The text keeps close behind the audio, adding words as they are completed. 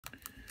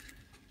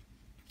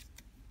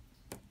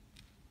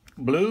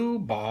Blue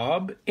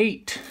Bob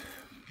 8,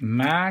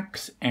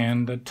 Max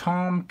and the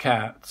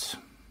Tomcats.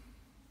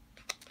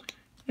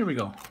 Here we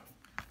go.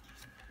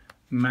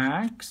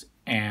 Max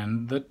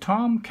and the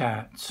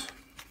Tomcats.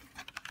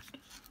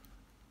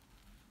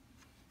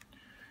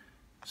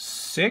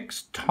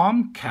 6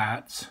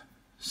 tomcats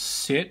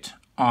sit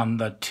on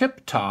the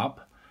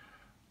tip-top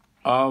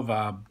of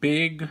a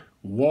big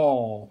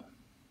wall.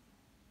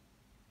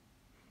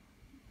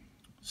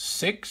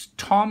 6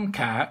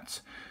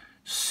 tomcats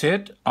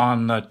sit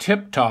on the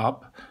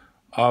tip-top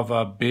of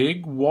a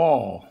big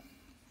wall.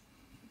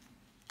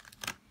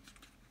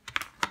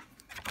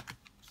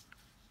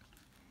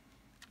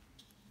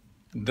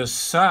 The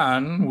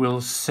sun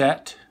will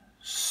set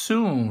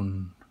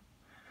soon.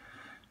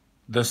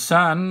 The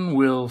sun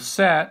will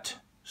set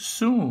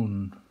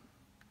soon.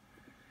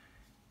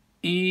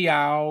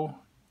 Eow,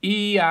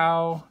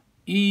 eow,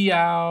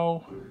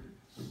 eow.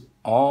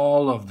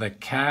 All of the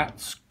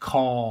cats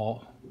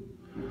call.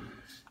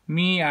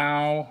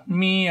 Meow,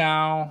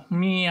 meow,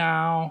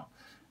 meow.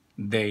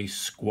 They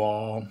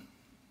squall.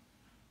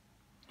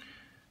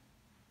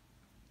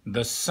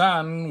 The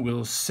sun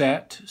will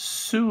set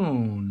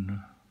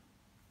soon.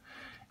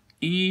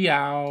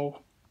 Eow,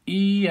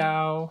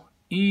 eow,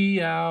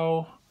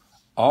 eow.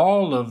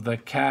 All of the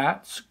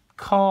cats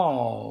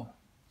call.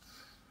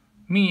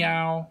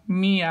 Meow,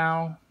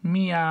 meow,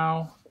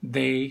 meow.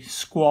 They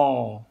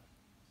squall.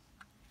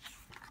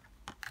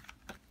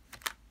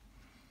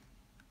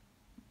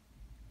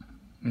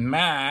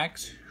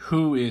 Max,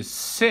 who is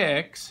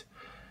 6,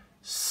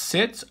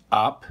 sits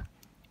up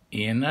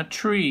in a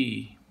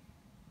tree.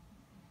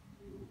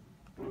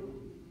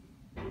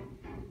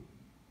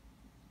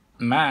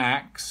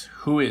 Max,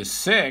 who is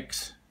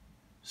 6,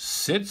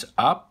 sits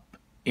up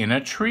in a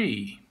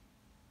tree.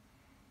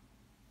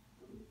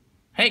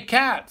 Hey,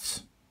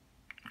 cats,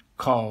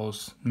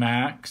 calls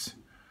Max.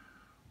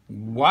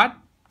 What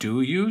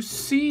do you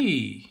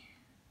see?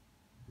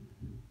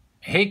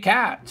 Hey,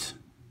 cats,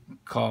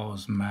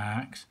 calls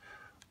Max.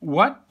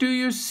 What do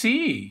you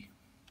see?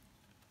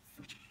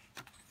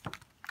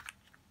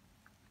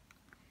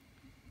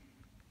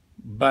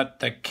 But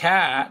the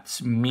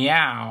cats'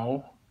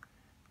 meow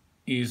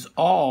is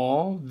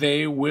all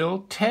they will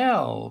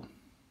tell.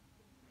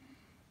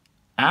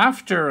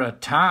 After a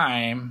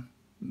time,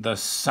 the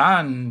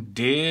sun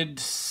did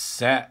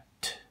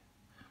set.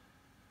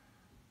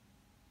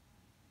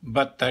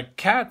 But the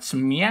cat's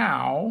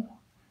meow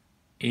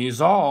is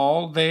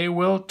all they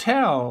will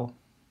tell.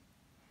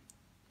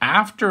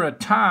 After a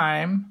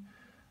time,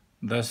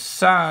 the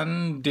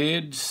sun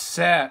did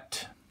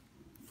set.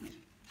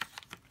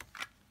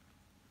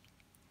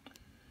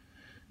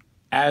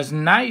 As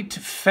night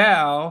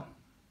fell,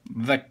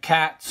 the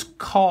cats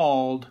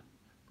called,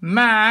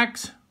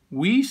 Max,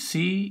 we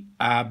see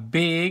a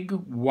big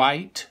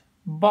white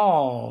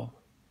ball.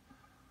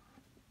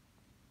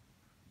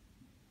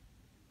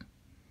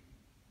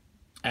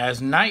 As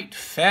night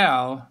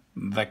fell,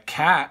 the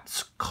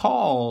cats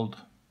called,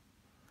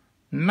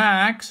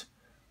 Max,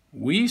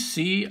 we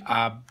see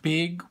a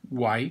big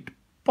white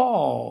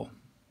ball.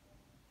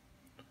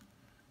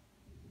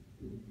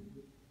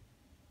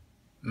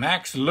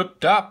 Max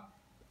looked up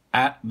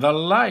at the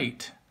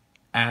light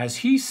as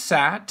he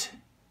sat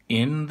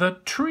in the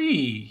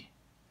tree.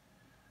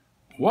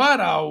 What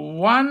a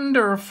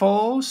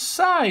wonderful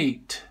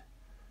sight,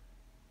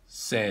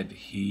 said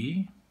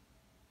he.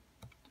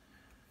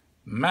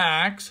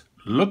 Max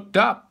looked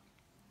up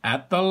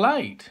at the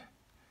light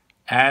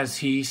as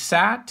he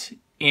sat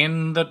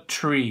in the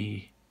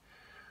tree.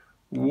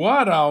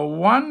 What a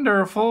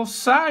wonderful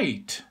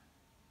sight,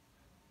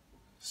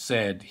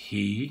 said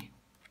he.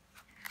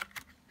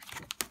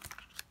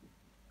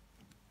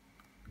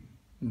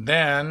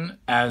 Then,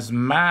 as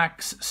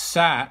Max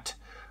sat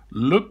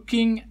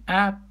looking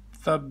at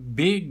the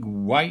big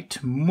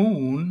white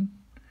moon,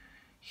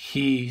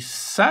 he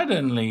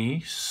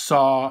suddenly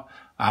saw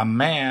a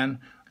man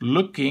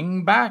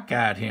looking back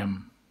at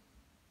him.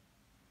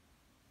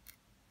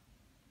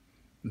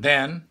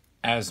 Then,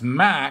 as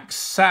Max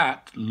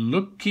sat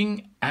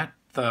looking at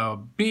the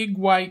big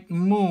white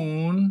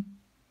moon,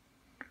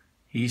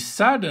 he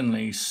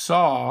suddenly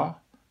saw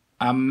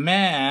a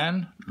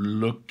man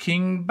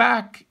looking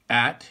back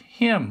at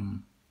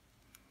him.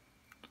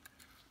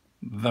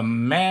 The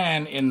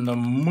man in the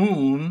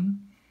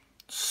moon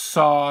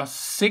saw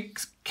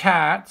 6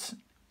 cats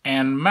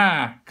and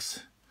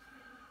Max.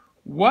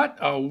 What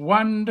a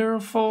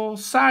wonderful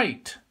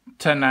sight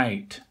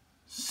tonight,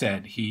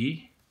 said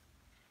he.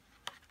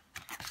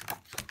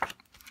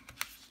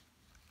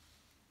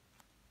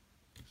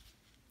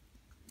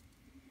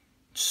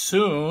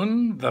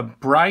 Soon the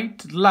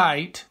bright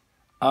light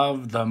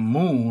of the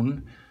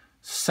moon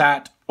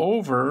sat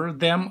over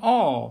them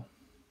all.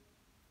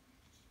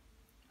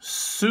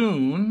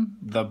 Soon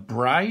the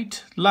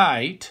bright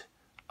light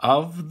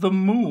of the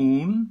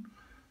moon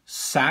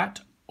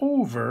sat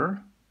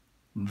over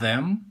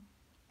them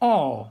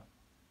all.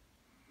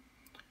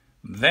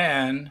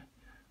 Then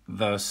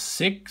the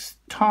 6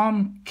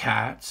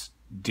 tomcats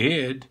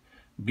did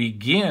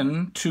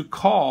begin to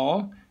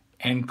call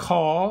and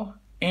call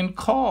and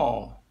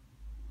call.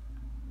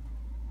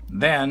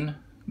 Then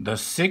the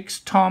 6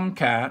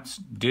 tomcats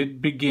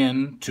did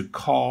begin to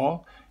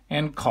call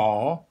and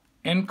call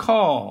and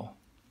call.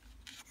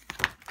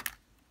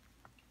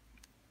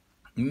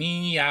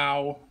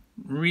 Meow,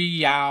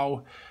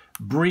 reow,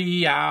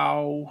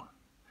 breow,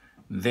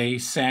 they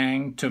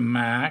sang to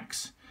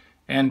Max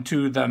and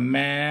to the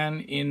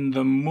man in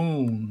the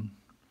moon.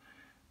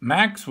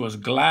 Max was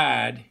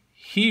glad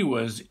he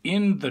was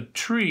in the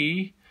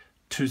tree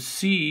to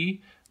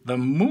see the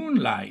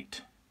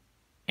moonlight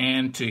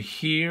and to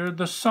hear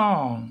the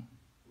song.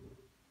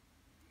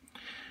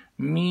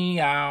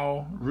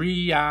 Meow,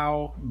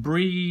 reow,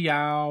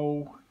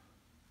 breow,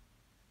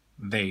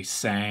 they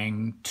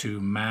sang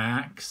to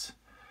Max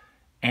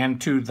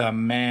and to the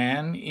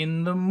man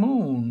in the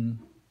moon.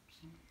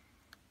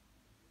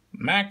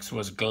 Max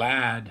was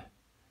glad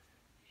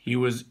he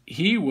was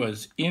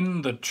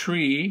in the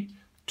tree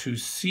to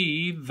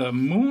see the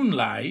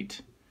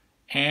moonlight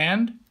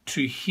and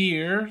to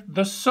hear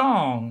the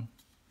song.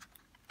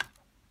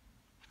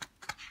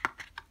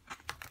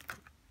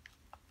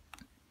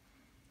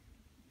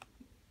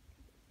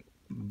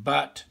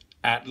 But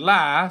at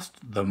last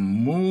the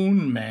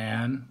Moon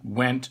Man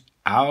went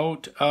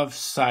out of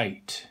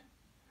sight.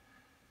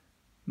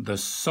 The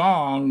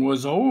song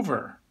was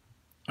over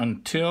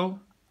until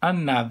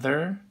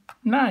another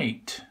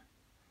night.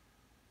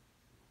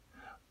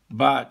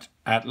 But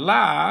at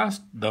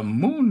last the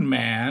Moon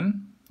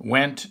Man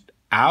went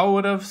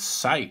out of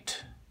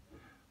sight.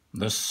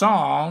 The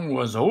song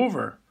was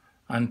over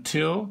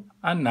until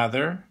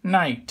another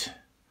night.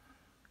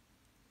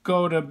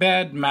 Go to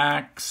bed,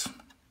 Max.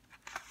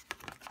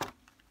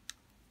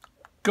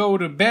 Go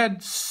to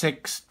bed,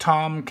 6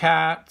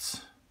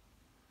 tomcats.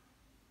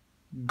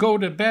 Go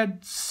to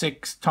bed,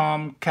 6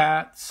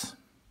 tomcats.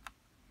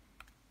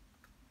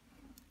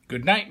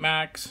 Good night,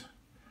 Max.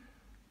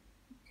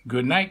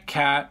 Good night,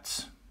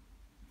 cats.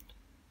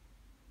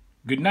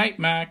 Good night,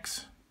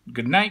 Max.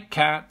 Good night,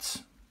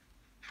 cats.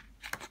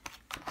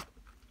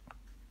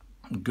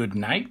 Good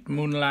night,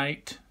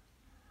 moonlight.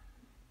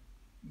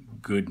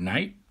 Good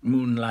night,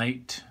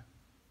 moonlight.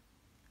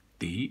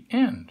 The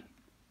end.